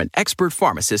vaccinations from an expert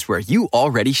pharmacist where you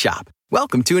already shop.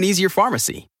 Welcome to an easier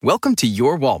pharmacy. Welcome to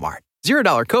your Walmart.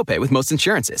 $0 copay with most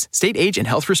insurances. State age and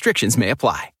health restrictions may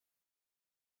apply.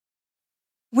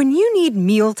 When you need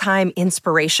mealtime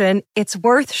inspiration, it's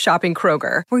worth shopping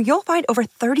Kroger, where you'll find over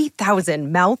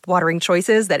 30,000 mouth-watering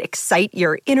choices that excite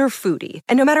your inner foodie.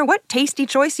 And no matter what tasty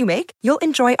choice you make, you'll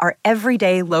enjoy our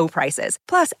everyday low prices,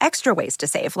 plus extra ways to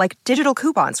save, like digital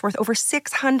coupons worth over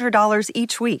 $600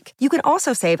 each week. You can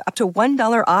also save up to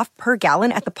 $1 off per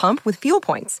gallon at the pump with fuel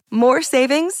points. More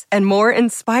savings and more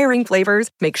inspiring flavors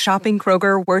make shopping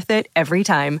Kroger worth it every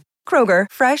time. Kroger,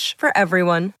 fresh for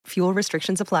everyone. Fuel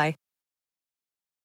restrictions apply.